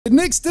The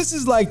Knicks, this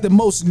is like the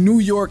most New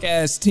York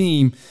ass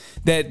team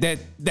that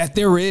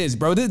there is,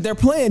 bro. They're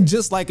playing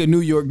just like a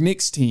New York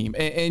Knicks team.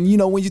 And you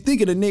know, when you think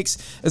of the Knicks,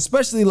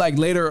 especially like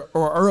later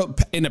or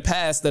in the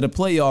past that the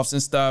playoffs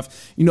and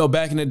stuff, you know,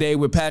 back in the day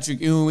with Patrick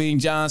Ewing,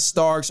 John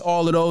Starks,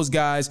 all of those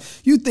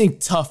guys, you think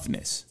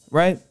toughness,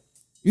 right?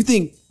 You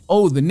think,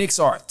 oh, the Knicks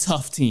are a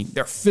tough team.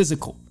 They're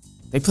physical.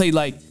 They play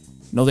like,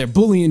 you know, they're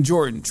bullying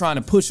Jordan, trying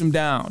to push him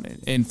down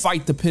and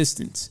fight the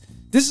Pistons.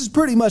 This is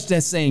pretty much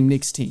that same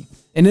Knicks team.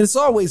 And it's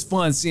always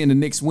fun seeing the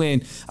Knicks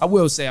win. I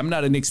will say I'm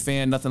not a Knicks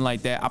fan, nothing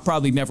like that. I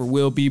probably never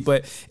will be,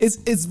 but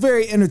it's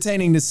very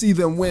entertaining to see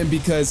them win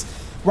because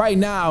right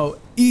now,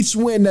 each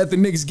win that the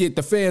Knicks get,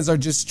 the fans are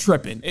just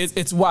tripping.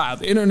 It's wild.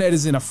 The internet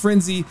is in a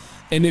frenzy.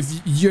 And if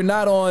you're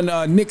not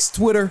on Knicks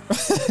Twitter,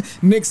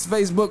 Knicks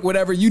Facebook,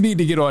 whatever, you need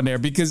to get on there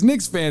because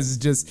Knicks fans is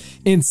just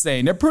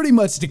insane. They're pretty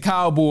much the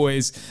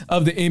Cowboys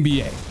of the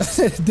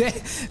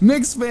NBA.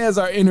 Knicks fans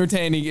are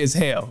entertaining as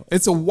hell.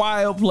 It's a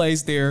wild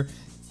place there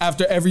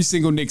after every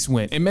single Knicks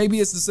win. And maybe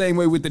it's the same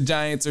way with the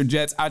Giants or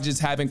Jets. I just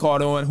haven't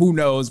caught on. Who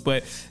knows?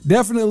 But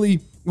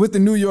definitely with the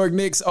New York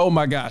Knicks, oh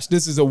my gosh,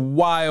 this is a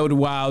wild,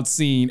 wild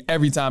scene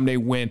every time they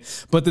win.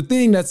 But the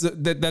thing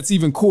that's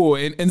even cool,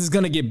 and it's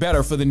going to get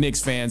better for the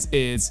Knicks fans,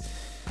 is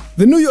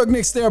the New York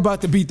Knicks, they're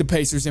about to beat the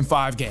Pacers in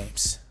 5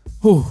 games.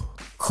 Whew,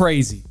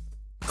 crazy,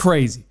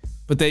 crazy.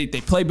 But they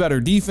play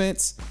better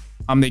defense.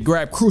 They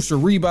grab crucial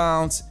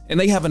rebounds, and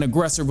they have an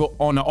aggressor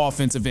on the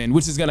offensive end,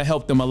 which is going to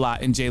help them a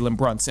lot in Jalen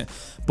Brunson.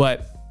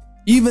 But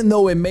even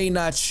though it may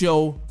not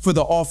show for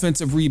the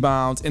offensive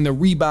rebounds and the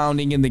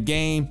rebounding in the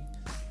game,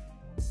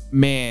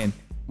 man,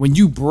 when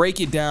you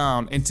break it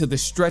down into the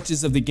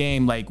stretches of the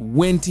game, like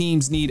when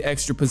teams need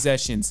extra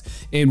possessions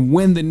and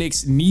when the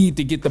Knicks need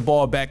to get the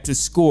ball back to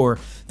score,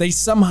 they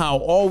somehow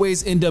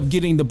always end up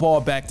getting the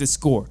ball back to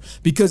score.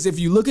 Because if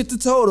you look at the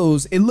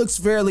totals, it looks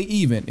fairly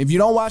even. If you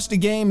don't watch the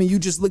game and you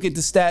just look at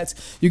the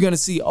stats, you're going to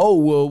see, oh,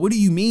 well, what do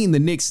you mean the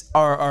Knicks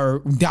are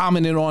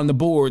dominant on the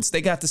boards?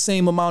 They got the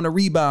same amount of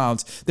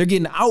rebounds. They're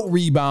getting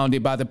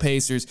out-rebounded by the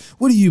Pacers.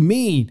 What do you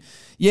mean?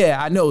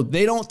 Yeah, I know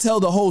they don't tell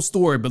the whole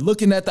story, but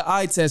looking at the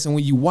eye test and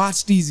when you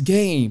watch these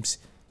games,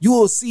 you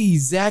will see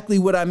exactly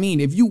what I mean.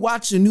 If you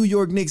watch a New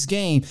York Knicks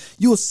game,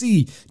 you'll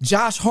see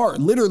Josh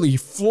Hart literally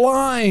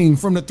flying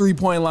from the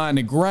three-point line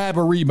to grab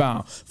a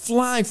rebound,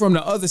 flying from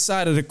the other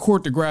side of the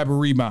court to grab a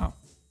rebound.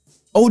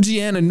 OG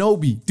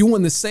Anunoby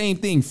doing the same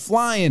thing,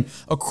 flying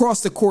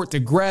across the court to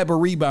grab a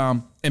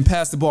rebound and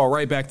pass the ball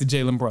right back to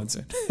Jalen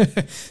Brunson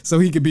so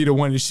he could be the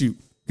one to shoot.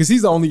 Because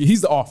he's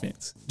the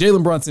offense.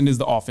 Jalen Brunson is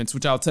the offense,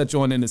 which I'll touch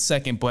on in a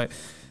second. But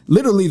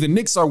literally, the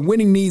Knicks are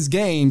winning these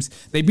games.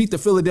 They beat the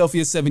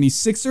Philadelphia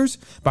 76ers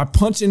by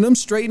punching them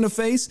straight in the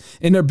face.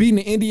 And they're beating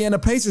the Indiana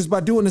Pacers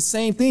by doing the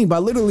same thing, by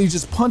literally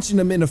just punching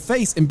them in the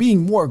face and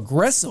being more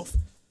aggressive.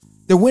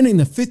 They're winning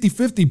the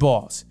 50-50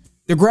 balls.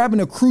 They're grabbing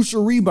the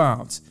crucial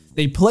rebounds.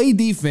 They play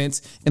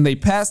defense, and they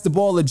pass the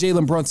ball to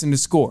Jalen Brunson to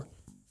score.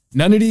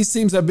 None of these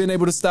teams have been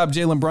able to stop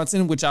Jalen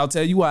Brunson, which I'll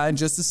tell you why in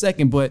just a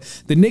second, but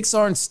the Knicks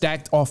aren't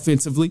stacked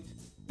offensively.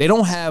 They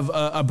don't have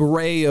a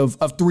beret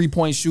of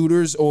three-point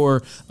shooters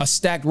or a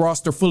stacked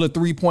roster full of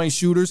three-point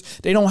shooters.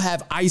 They don't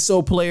have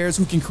ISO players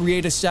who can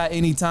create a shot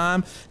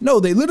anytime. No,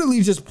 they literally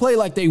just play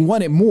like they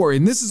want it more,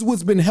 and this is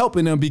what's been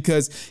helping them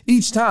because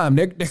each time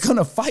they're going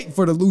to fight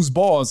for the loose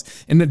balls,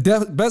 and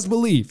the best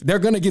believe they're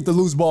going to get the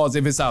loose balls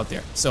if it's out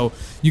there. So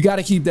you got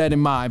to keep that in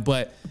mind,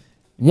 but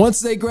once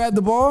they grab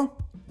the ball,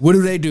 what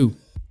do?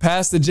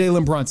 Pass to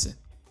Jalen Brunson.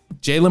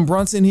 Jalen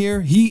Brunson here,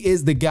 he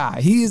is the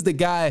guy. He is the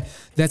guy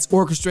that's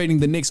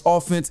orchestrating the Knicks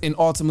offense and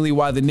ultimately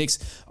why the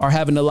Knicks are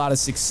having a lot of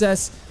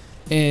success.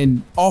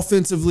 And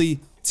offensively,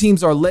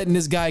 teams are letting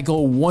this guy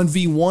go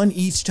 1v1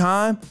 each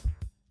time.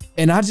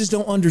 And I just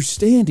don't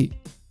understand it.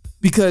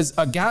 Because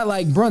a guy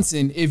like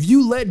Brunson, if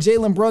you let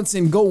Jalen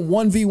Brunson go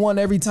 1v1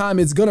 every time,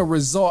 it's going to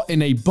result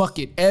in a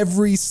bucket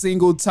every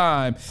single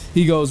time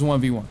he goes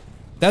 1v1.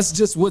 That's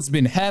just what's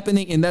been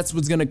happening, and that's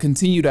what's going to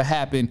continue to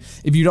happen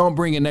if you don't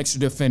bring an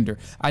extra defender.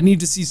 I need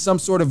to see some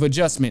sort of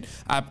adjustment.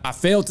 I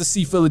failed to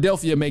see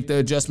Philadelphia make the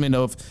adjustment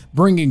of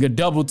bringing a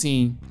double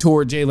team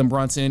toward Jalen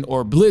Brunson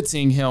or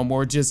blitzing him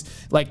or just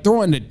like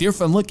throwing a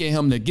different look at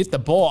him to get the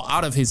ball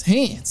out of his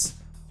hands.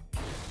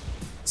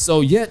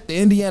 So yet the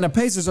Indiana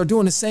Pacers are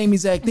doing the same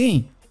exact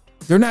thing.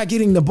 They're not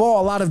getting the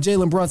ball out of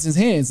Jalen Brunson's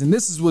hands, and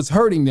this is what's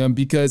hurting them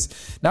because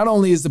not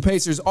only is the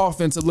Pacers'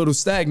 offense a little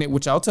stagnant,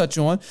 which I'll touch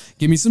on,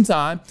 give me some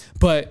time,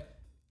 but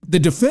the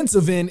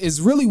defensive end is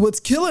really what's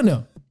killing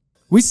them.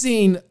 We've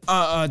seen,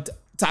 I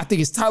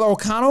think it's Tyler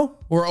O'Connell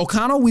or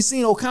O'Connell. We've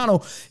seen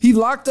O'Connell. He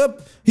locked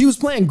up. He was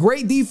playing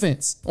great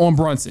defense on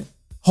Brunson,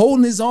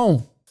 holding his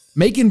own,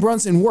 making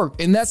Brunson work,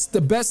 and that's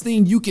the best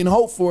thing you can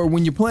hope for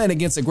when you're playing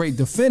against a great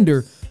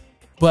defender,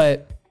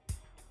 but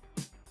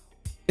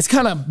it's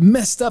kind of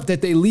messed up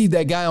that they leave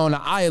that guy on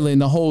the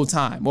island the whole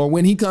time. Or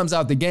when he comes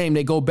out the game,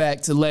 they go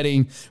back to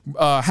letting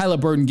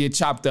Halliburton get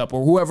chopped up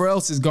or whoever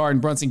else is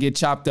guarding Brunson get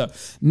chopped up.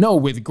 No,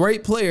 with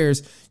great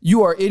players,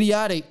 you are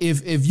idiotic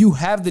if you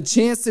have the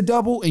chance to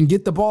double and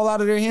get the ball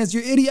out of their hands.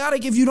 You're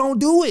idiotic if you don't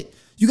do it.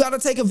 You got to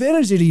take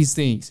advantage of these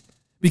things.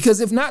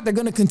 Because if not, they're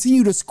going to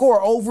continue to score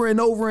over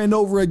and over and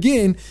over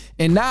again.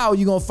 And now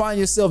you're going to find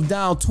yourself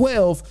down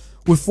 12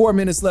 with 4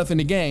 minutes left in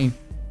the game.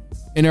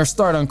 And their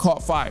starter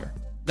caught fire.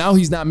 Now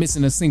he's not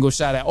missing a single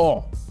shot at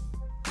all.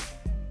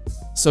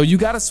 So you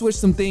got to switch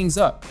some things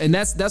up. And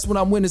that's what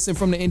I'm witnessing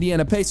from the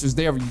Indiana Pacers.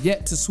 They have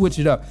yet to switch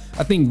it up.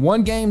 I think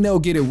one game they'll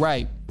get it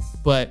right.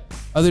 But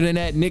other than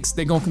that, Knicks,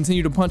 they're going to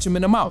continue to punch him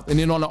in the mouth. And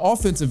then on the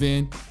offensive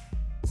end,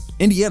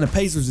 Indiana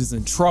Pacers is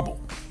in trouble.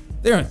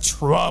 They're in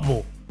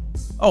trouble.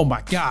 Oh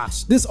my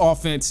gosh, this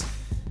offense,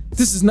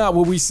 this is not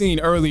what we've seen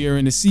earlier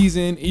in the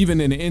season, even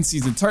in the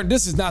in-season turn.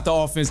 This is not the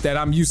offense that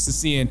I'm used to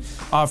seeing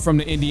from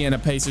the Indiana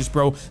Pacers,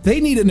 bro.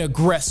 They need an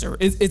aggressor.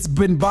 It's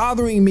been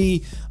bothering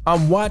me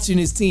watching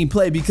his team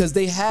play because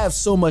they have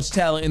so much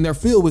talent and they're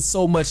filled with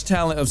so much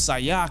talent of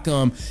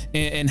Siakam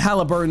and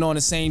Halliburton on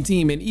the same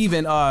team, and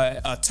even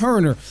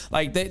Turner.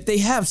 Like they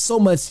have so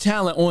much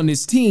talent on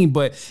this team,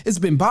 but it's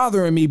been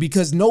bothering me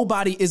because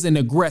nobody is an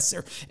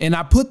aggressor. And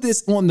I put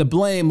this on the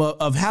blame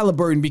of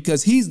Halliburton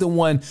because he's the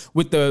one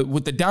with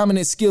the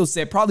dominant skill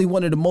set, probably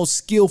one of the most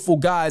skillful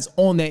guys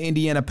on the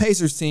Indiana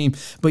Pacers team,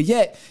 but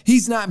yet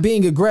he's not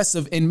being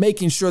aggressive in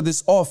making sure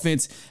this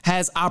offense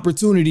has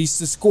opportunities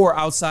to score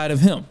outside of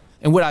him.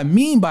 And what I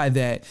mean by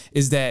that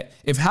is that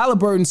if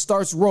Halliburton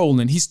starts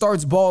rolling, he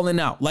starts balling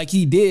out like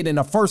he did in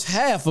the first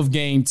half of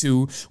game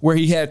 2, where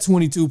he had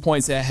 22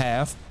 points at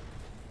half,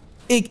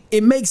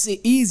 it makes it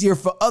easier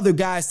for other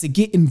guys to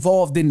get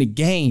involved in the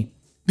game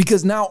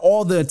because now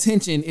all the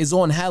attention is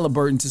on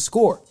Halliburton to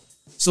score.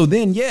 So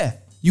then, yeah,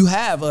 you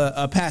have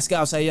a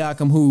Pascal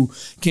Siakam who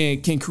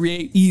can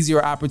create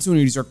easier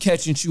opportunities or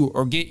catch and shoot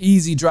or get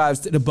easy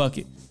drives to the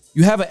bucket.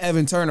 You have an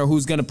Evan Turner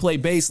who's going to play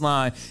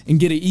baseline and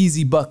get an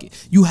easy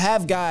bucket. You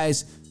have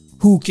guys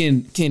who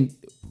can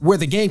where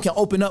the game can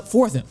open up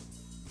for them.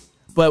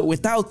 But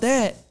without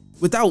that,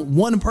 without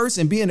one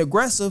person being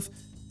aggressive,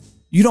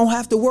 you don't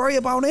have to worry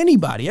about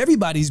anybody.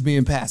 Everybody's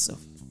being passive.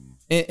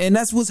 And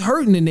that's what's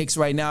hurting the Knicks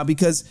right now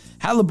because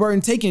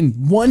Halliburton taking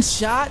one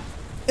shot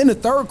in the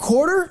third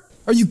quarter?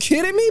 Are you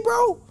kidding me,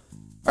 bro?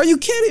 Are you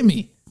kidding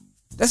me?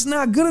 That's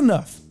not good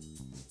enough.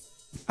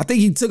 I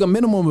think he took a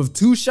minimum of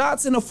 2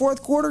 shots in the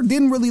fourth quarter.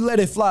 Didn't really let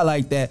it fly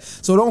like that.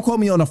 So don't quote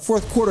me on the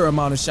fourth quarter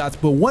amount of shots,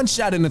 but 1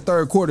 shot in the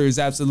third quarter is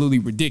absolutely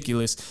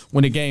ridiculous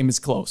when the game is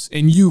close.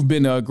 And you've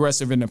been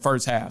aggressive in the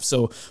first half.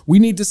 So we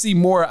need to see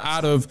more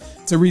out of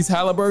Tyrese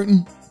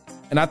Halliburton.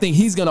 And I think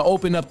he's going to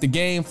open up the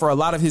game for a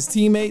lot of his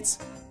teammates.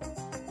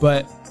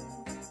 But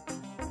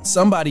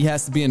somebody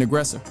has to be an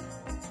aggressor.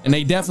 And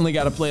they definitely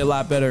got to play a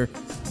lot better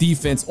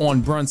defense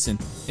on Brunson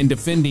and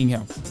defending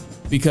him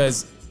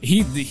because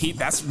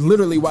that's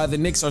literally why the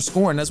Knicks are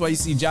scoring. That's why you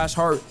see Josh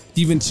Hart,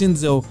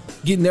 DiVincenzo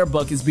getting their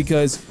buckets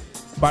because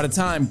by the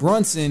time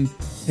Brunson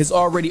has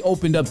already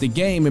opened up the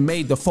game and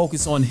made the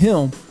focus on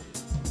him,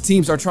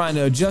 teams are trying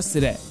to adjust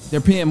to that.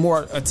 They're paying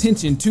more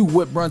attention to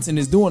what Brunson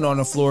is doing on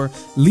the floor,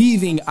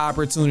 leaving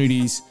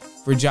opportunities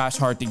for Josh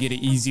Hart to get an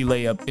easy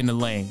layup in the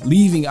lane,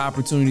 leaving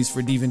opportunities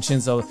for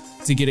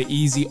DiVincenzo to get an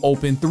easy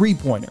open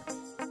three-pointer.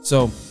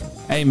 So,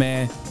 hey,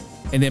 man.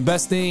 And then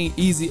best thing,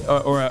 easy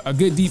or a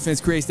good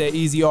defense creates that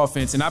easy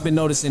offense. And I've been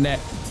noticing that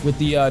with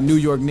the New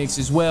York Knicks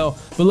as well.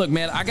 But look,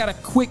 man, I got a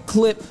quick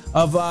clip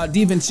of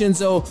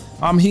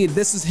DiVincenzo.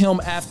 This is him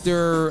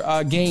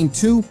after game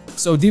 2.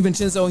 So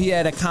DiVincenzo, he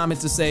had a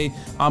comment to say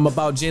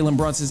about Jalen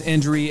Brunson's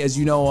injury. As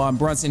you know,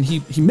 Brunson,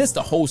 he missed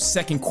the whole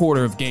second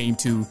quarter of game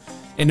 2.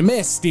 And the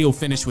man still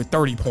finished with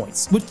 30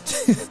 points. Which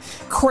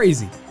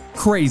crazy,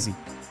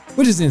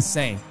 which is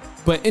insane.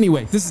 But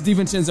anyway, this is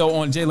DiVincenzo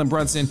on Jalen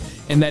Brunson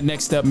and that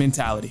next step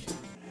mentality.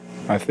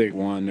 I think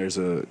there's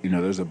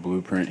a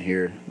blueprint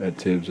here that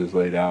Tibbs has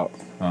laid out,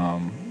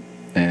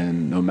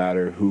 and no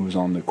matter who's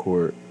on the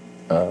court,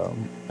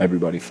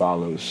 everybody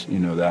follows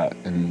that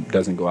and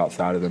doesn't go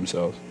outside of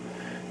themselves.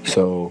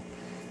 So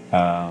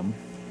no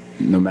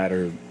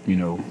matter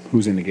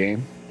who's in the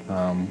game,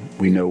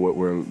 we know what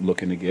we're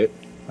looking to get,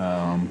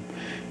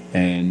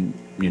 and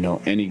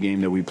any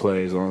game that we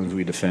play, as long as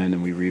we defend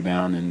and we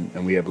rebound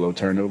and we have low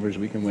turnovers,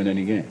 we can win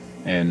any game.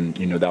 And,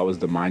 that was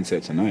the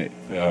mindset tonight.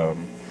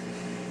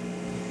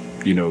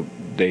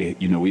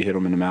 We hit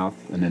them in the mouth,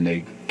 and then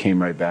they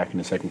came right back in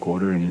the second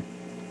quarter and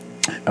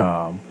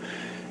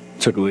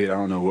took a lead. I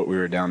don't know what we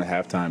were down at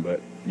halftime, but,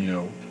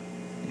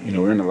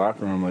 we're in the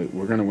locker room like,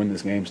 we're going to win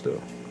this game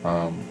still.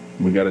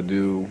 We got to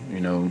do,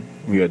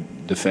 we got to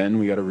defend,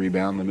 we got to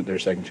rebound, limit their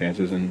second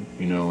chances, and,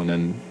 and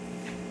then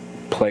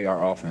play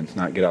our offense,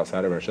 not get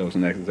outside of ourselves,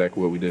 and that's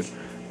exactly what we did.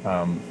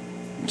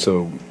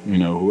 So,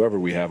 whoever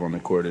we have on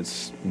the court,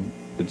 it's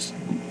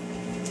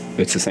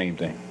the same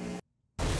thing.